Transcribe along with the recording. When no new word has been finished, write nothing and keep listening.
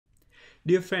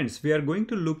Dear friends, we are going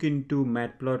to look into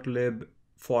Matplotlib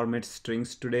format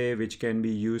strings today, which can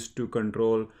be used to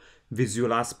control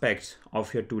visual aspects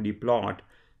of your 2D plot,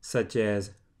 such as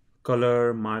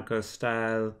color, marker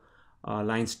style,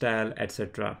 line style,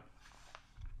 etc.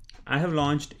 I have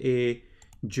launched a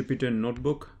Jupyter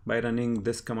notebook by running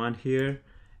this command here,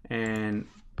 and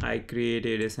I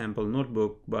created a sample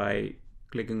notebook by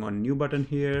clicking on new button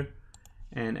here.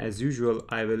 And as usual,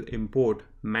 I will import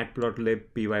matplotlib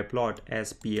pyplot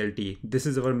as plt. This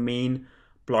is our main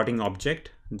plotting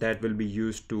object that will be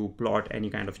used to plot any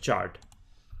kind of chart.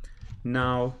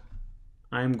 Now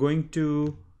I'm going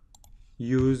to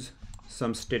use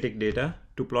some static data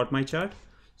to plot my chart.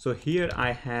 So here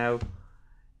I have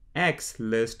X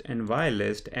list and Y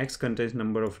list. X contains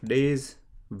number of days,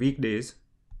 weekdays,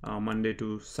 Monday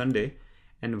to Sunday,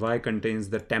 and Y contains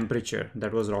the temperature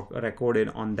that was recorded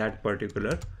on that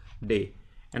particular day.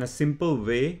 And a simple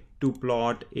way to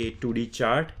plot a 2D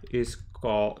chart is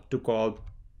to call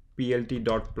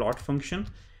plt.plot function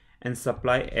and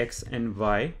supply X and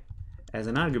Y as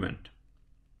an argument.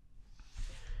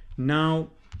 Now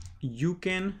you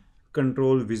can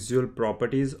control visual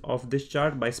properties of this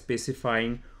chart by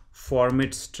specifying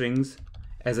format strings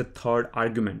as a third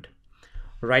argument.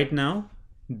 Right now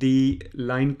the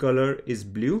line color is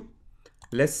blue.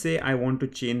 Let's say I want to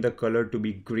change the color to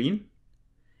be green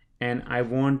and I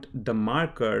want the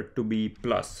marker to be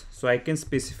plus. So I can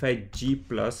specify G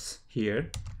plus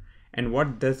here, and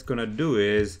what that's gonna do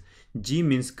is G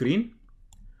means green,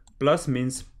 plus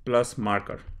means plus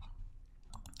marker.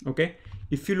 Okay,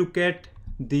 if you look at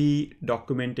the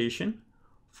documentation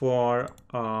for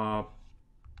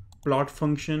plot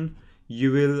function,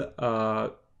 you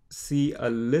will see a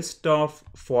list of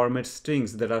format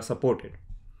strings that are supported.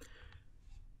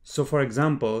 So for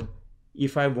example,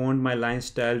 if I want my line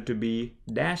style to be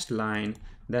dashed line,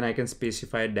 then I can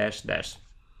specify dash dash.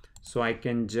 So I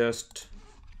can just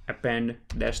append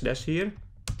dash dash here,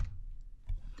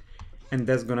 and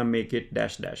that's gonna make it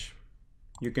dash dash.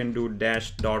 You can do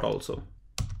dash dot also.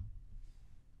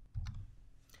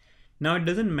 Now it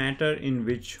doesn't matter in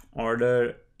which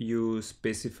order you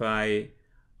specify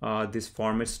this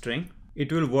format string, it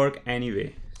will work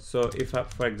anyway. So if I,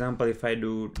 for example, if I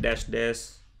do dash dash,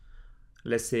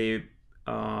 let's say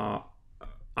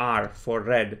R for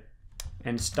red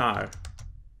and star,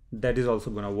 that is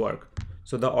also gonna work.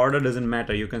 So the order doesn't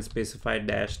matter, you can specify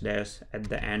dash dash at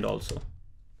the end also,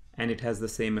 and it has the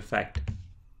same effect.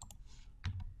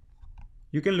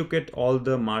 You can look at all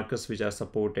the markers which are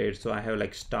supported. So I have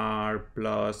like star,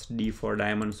 plus, D for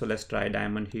diamond. So let's try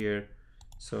diamond here.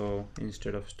 So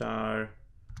instead of star,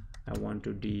 I want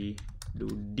to do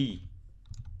D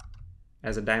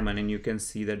as a diamond, and you can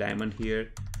see the diamond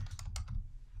here.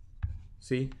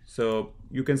 See, so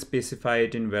you can specify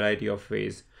it in variety of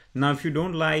ways. Now, if you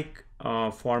don't like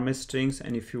format strings,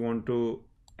 and if you want to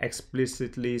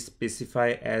explicitly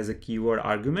specify as a keyword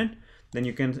argument, then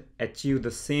you can achieve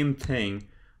the same thing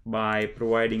by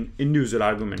providing individual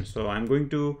arguments. So I'm going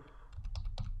to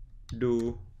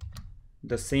do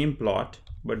the same plot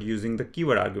but using the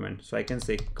keyword argument. So I can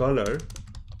say color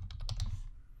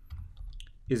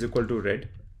is equal to red,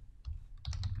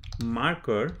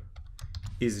 marker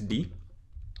is D,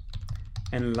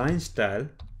 and line style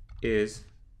is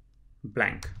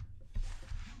blank.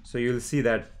 So you'll see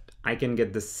that I can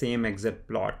get the same exact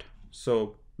plot.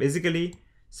 So basically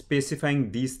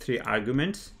specifying these three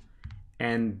arguments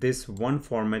and this one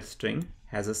format string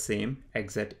has the same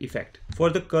exact effect. For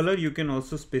the color, you can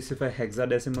also specify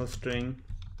hexadecimal string.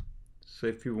 So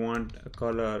if you want a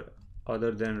color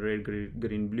other than red,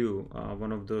 green, blue,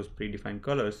 one of those predefined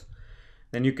colors,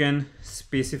 then you can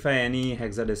specify any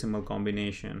hexadecimal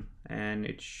combination and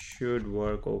it should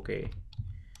work okay.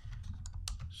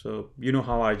 So you know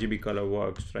how RGB color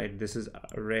works, right? This is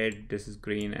red, this is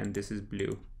green, and this is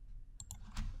blue.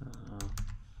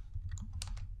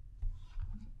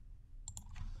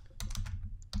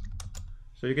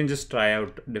 So you can just try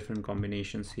out different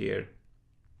combinations here.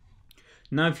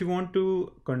 Now, if you want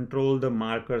to control the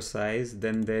marker size,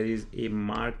 then there is a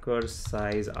marker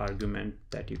size argument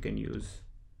that you can use.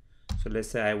 So let's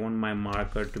say I want my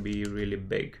marker to be really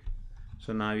big.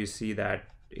 So now you see that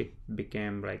it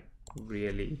became like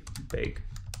really big.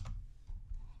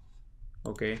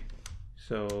 Okay,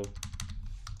 so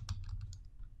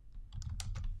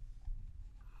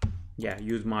yeah,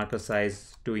 use marker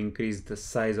size to increase the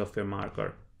size of your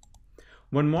marker.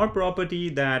 One more property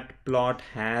that plot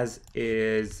has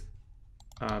is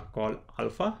called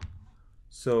alpha.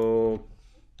 So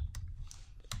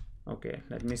okay,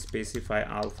 let me specify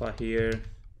alpha here.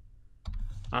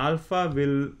 Alpha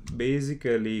will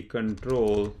basically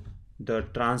control the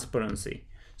transparency.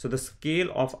 So the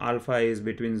scale of alpha is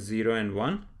between 0 and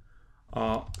 1.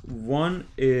 1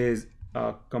 is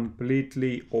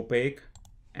completely opaque,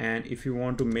 and if you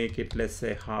want to make it, let's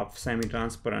say, half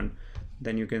semi-transparent,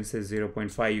 then you can say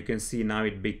 0.5. You can see now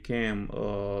it became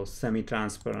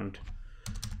semi-transparent.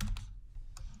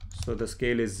 So the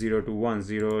scale is 0 to 1.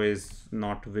 0 is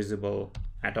not visible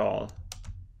at all,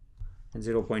 and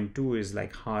 0.2 is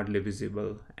like hardly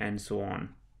visible, and so on.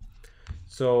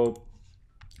 So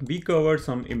we covered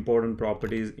some important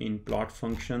properties in plot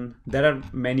function. There are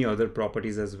many other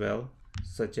properties as well,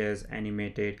 such as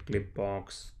animated, clip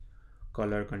box,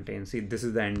 color, contain. See, this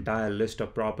is the entire list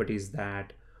of properties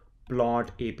that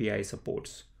plot API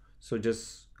supports. So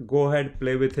just go ahead,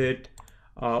 play with it.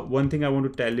 One thing I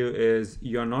want to tell you is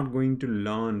you're not going to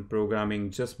learn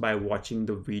programming just by watching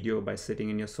the video, by sitting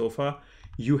in your sofa.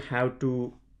 You have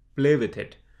to play with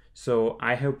it. So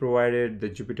I have provided the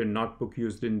Jupyter notebook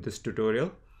used in this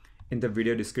tutorial in the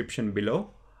video description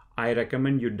below. I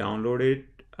recommend you download it,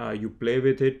 you play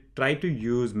with it, try to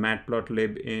use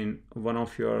Matplotlib in one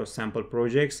of your sample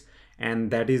projects,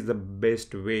 and that is the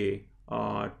best way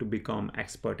to become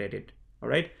expert at it. All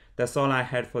right, that's all I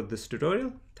had for this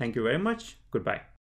tutorial. Thank you very much. Goodbye.